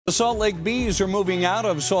The Salt Lake Bees are moving out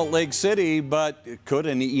of Salt Lake City, but could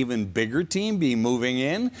an even bigger team be moving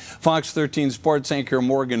in? Fox 13 sports anchor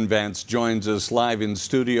Morgan Vance joins us live in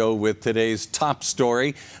studio with today's top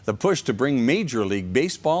story, the push to bring Major League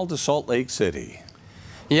Baseball to Salt Lake City.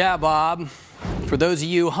 Yeah, Bob. For those of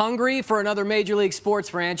you hungry for another Major League sports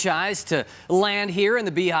franchise to land here in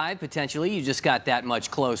the Beehive, potentially, you just got that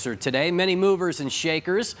much closer today. Many movers and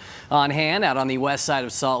shakers on hand out on the west side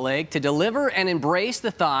of Salt Lake to deliver and embrace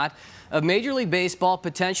the thought of Major League Baseball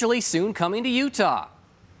potentially soon coming to Utah.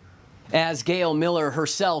 As Gail Miller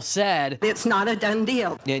herself said, it's not a done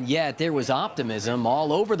deal. And yet there was optimism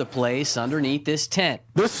all over the place underneath this tent.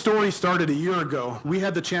 This story started a year ago. We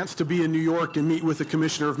had the chance to be in New York and meet with the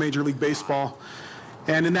commissioner of Major League Baseball.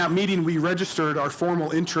 And in that meeting, we registered our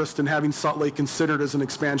formal interest in having Salt Lake considered as an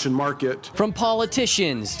expansion market. From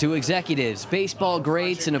politicians to executives, baseball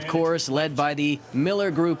greats, and of course, led by the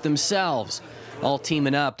Miller Group themselves, all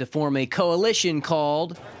teaming up to form a coalition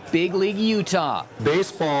called Big League Utah.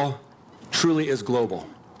 Baseball truly is global.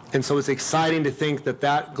 And so it's exciting to think that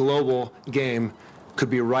that global game could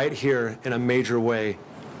be right here in a major way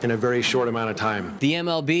in a very short amount of time. The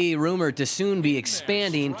MLB rumored to soon be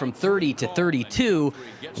expanding from 30 to 32,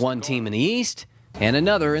 one team in the East and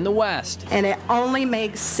another in the West. And it only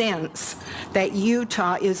makes sense that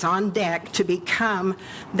Utah is on deck to become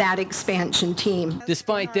that expansion team.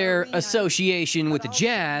 Despite their association with the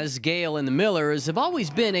Jazz, Gail and the Millers have always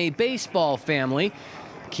been a baseball family.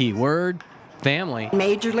 Key word, family.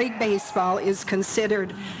 Major League Baseball is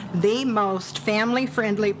considered the most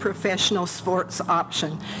family-friendly professional sports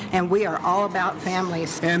option, and we are all about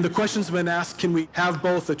families. And the question's been asked, can we have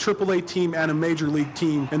both a AAA team and a Major League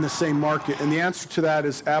team in the same market? And the answer to that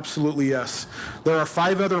is absolutely yes. There are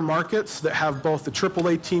 5 other markets that have both the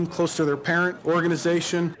AAA team close to their parent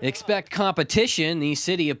organization. Expect competition. The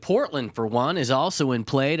city of Portland, for one, is also in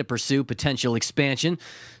play to pursue potential expansion,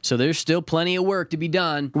 so there's still plenty of work to be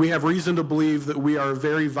done. We have reason to believe that we are a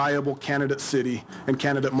very viable candidate city and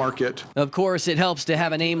candidate market. Of course, it helps to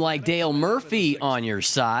have a name like Dale Murphy on your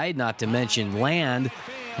side, not to mention land.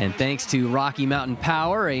 And thanks to Rocky Mountain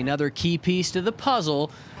Power, another key piece to the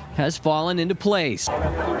puzzle has fallen into place.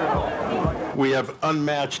 We have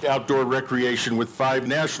unmatched outdoor recreation with 5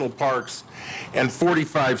 national parks and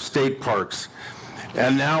 45 state parks.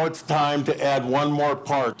 And now it's time to add one more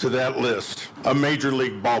park to that list, a Major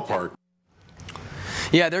League ballpark.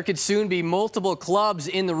 Yeah, there could soon be multiple clubs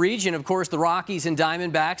in the region. Of course, the Rockies and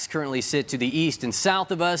Diamondbacks currently sit to the east and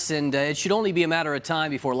south of us, and it should only be a matter of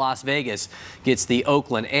time before Las Vegas gets the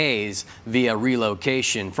Oakland A's via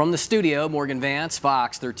relocation. From the studio, Morgan Vance,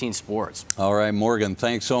 Fox 13 Sports. All right, Morgan,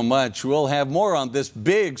 thanks so much. We'll have more on this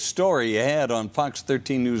big story ahead on Fox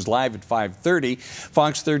 13 News Live at 5:30.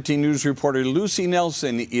 Fox 13 News reporter Lucy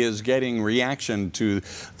Nelson is getting reaction to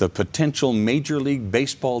the potential Major League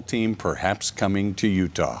Baseball team perhaps coming to Utah.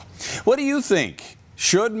 What do you think?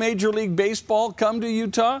 Should Major League Baseball come to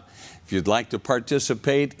Utah? If you'd like to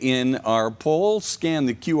participate in our poll, scan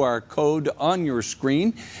the QR code on your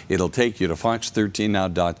screen. It'll take you to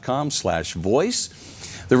fox13now.com/voice.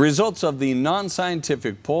 The results of the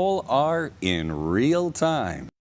non-scientific poll are in real time.